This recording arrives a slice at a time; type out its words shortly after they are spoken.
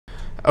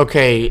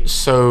Okay,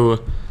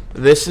 so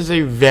this is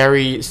a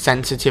very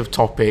sensitive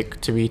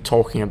topic to be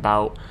talking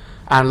about,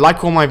 and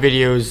like all my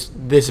videos,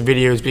 this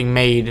video is being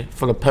made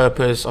for the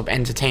purpose of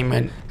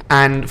entertainment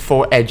and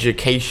for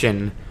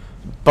education,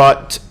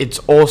 but it's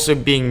also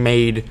being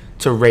made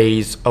to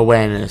raise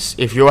awareness.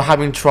 If you're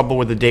having trouble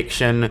with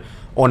addiction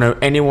or know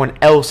anyone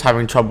else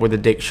having trouble with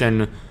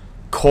addiction,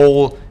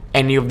 call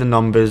any of the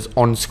numbers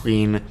on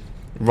screen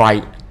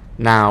right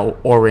now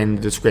or in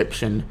the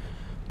description.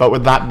 But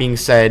with that being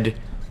said,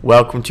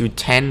 welcome to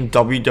 10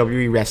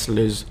 WWE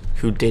wrestlers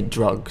who did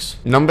drugs.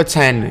 Number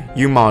 10,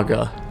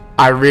 Umaga.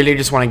 I really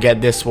just want to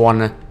get this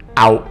one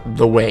out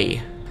the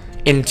way.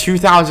 In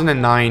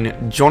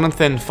 2009,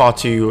 Jonathan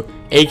Fatu,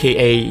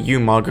 aka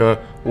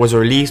Umaga, was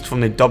released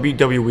from the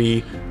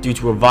WWE due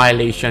to a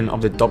violation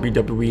of the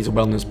WWE's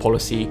wellness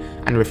policy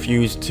and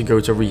refused to go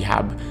to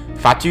rehab.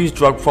 Fatu's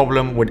drug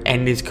problem would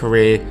end his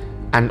career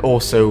and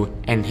also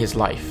end his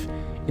life.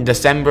 In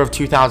December of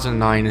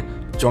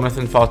 2009,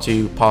 Jonathan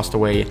Fatu passed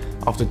away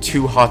after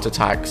 2 heart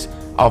attacks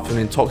after an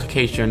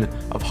intoxication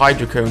of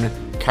hydrocone,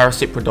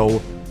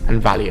 cariciprodol,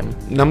 and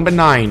Valium. Number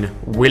 9,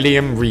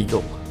 William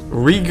Regal.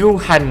 Regal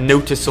had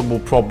noticeable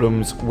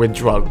problems with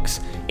drugs.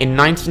 In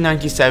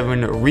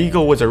 1997,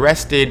 Regal was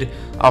arrested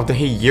after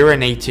he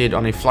urinated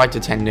on a flight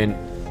attendant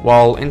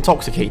while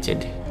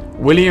intoxicated.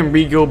 William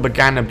Regal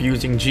began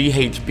abusing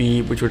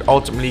GHB, which would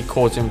ultimately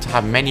cause him to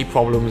have many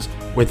problems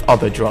with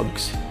other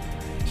drugs.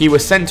 He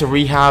was sent to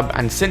rehab,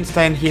 and since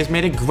then he has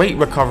made a great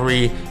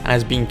recovery and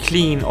has been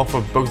clean off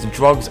of both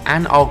drugs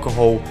and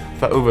alcohol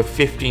for over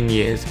 15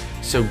 years,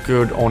 so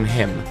good on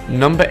him.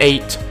 Number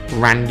 8,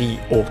 Randy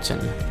Orton.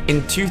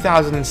 In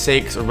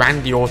 2006,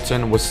 Randy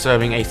Orton was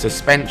serving a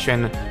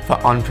suspension for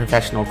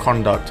unprofessional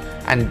conduct,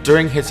 and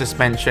during his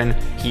suspension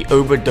he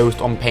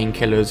overdosed on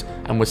painkillers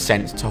and was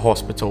sent to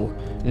hospital.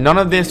 None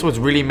of this was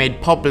really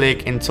made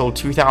public until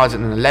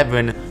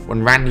 2011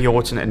 when Randy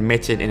Orton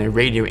admitted in a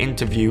radio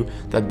interview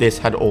that this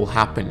had all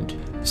happened.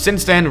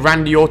 Since then,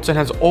 Randy Orton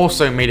has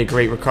also made a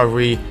great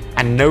recovery,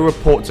 and no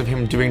reports of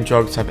him doing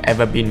drugs have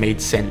ever been made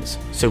since,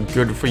 so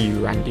good for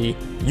you, Randy.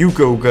 You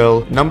go,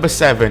 girl. Number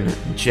 7,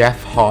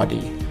 Jeff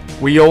Hardy.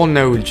 We all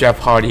know Jeff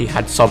Hardy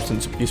had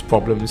substance abuse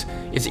problems.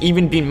 It's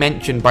even been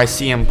mentioned by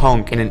CM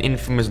Punk in an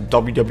infamous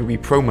WWE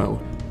promo.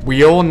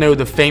 We all know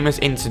the famous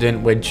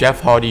incident where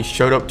Jeff Hardy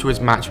showed up to his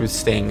match with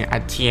Sting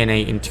at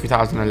TNA in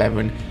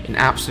 2011 in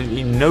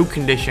absolutely no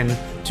condition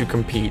to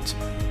compete,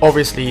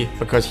 obviously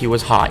because he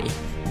was high.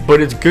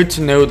 But it's good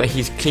to know that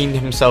he's cleaned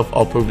himself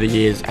up over the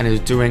years and is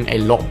doing a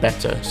lot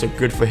better, so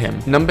good for him.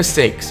 Number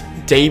 6,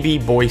 Davey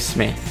Boy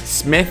Smith.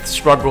 Smith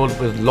struggled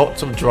with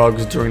lots of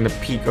drugs during the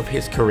peak of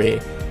his career.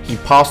 He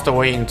passed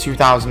away in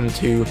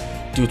 2002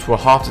 due to a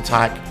heart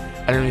attack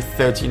at only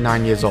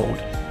 39 years old,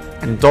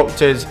 and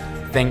doctors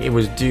think it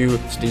was due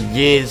to the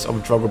years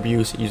of drug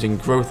abuse using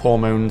growth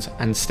hormones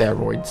and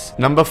steroids.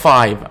 Number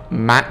 5,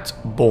 Matt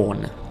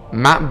Borne.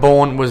 Matt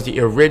Borne was the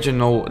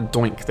original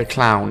Doink the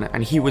Clown,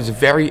 and he was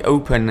very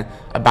open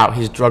about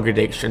his drug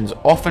addictions,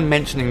 often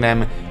mentioning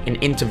them in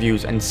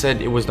interviews, and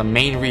said it was the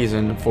main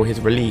reason for his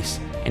release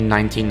in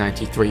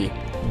 1993.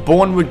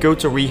 Borne would go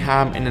to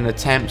rehab in an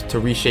attempt to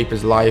reshape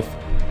his life,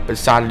 but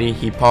sadly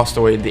he passed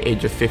away at the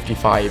age of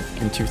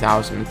 55 in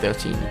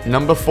 2013.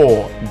 Number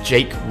 4,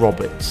 Jake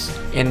Roberts.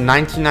 In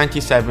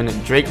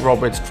 1997, Jake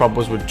Roberts'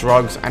 troubles with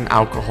drugs and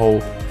alcohol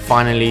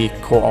finally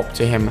caught up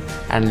to him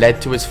and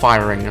led to his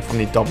firing from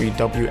the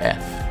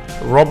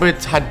WWF.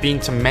 Roberts had been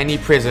to many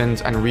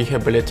prisons and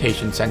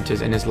rehabilitation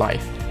centers in his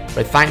life,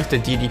 but thanks to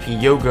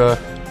DDP Yoga,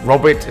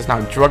 Roberts is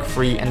now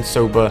drug-free and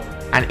sober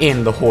and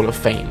in the Hall of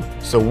Fame,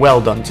 so well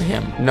done to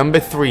him. Number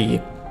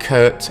 3,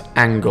 Kurt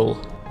Angle.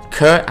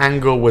 Kurt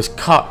Angle was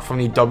cut from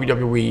the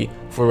WWE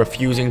for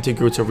refusing to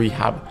go to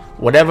rehab.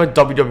 Whatever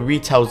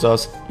WWE tells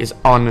us is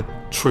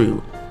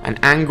untrue, and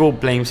Angle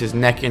blames his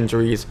neck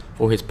injuries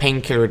for his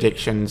painkiller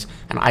addictions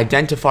and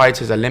identifies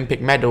his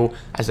Olympic medal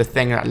as the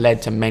thing that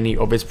led to many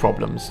of his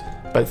problems.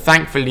 But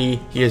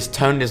thankfully, he has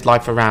turned his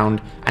life around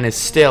and is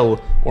still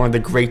one of the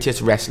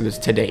greatest wrestlers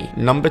today.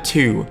 Number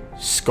 2,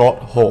 Scott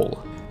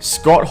Hall.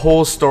 Scott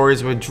Hall's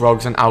stories with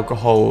drugs and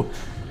alcohol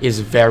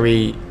is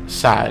very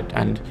sad,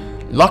 and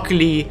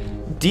luckily,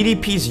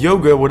 DDP's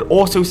yoga would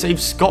also save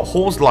Scott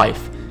Hall's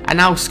life, and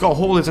now Scott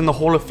Hall is in the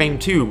Hall of Fame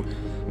too.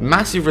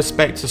 Massive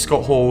respect to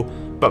Scott Hall,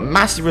 but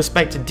massive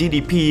respect to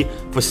DDP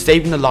for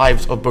saving the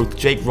lives of both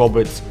Jake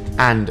Roberts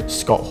and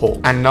Scott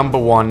Hall. And number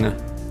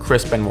 1,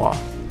 Chris Benoit.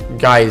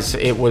 Guys,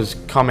 it was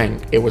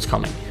coming.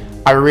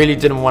 I really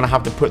didn't want to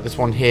have to put this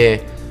one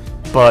here,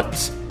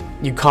 but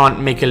you can't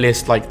make a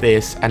list like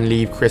this and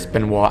leave Chris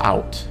Benoit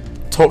out.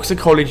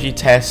 Toxicology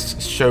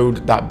tests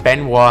showed that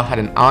Benoit had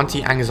an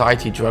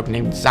anti-anxiety drug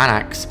named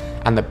Xanax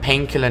and the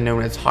painkiller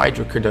known as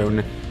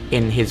hydrocodone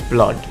in his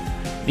blood.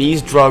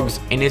 These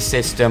drugs in his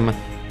system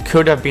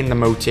could have been the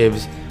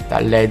motives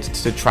that led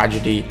to the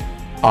tragedy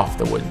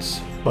afterwards,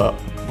 but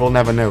we'll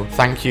never know.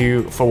 Thank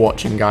you for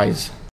watching, guys.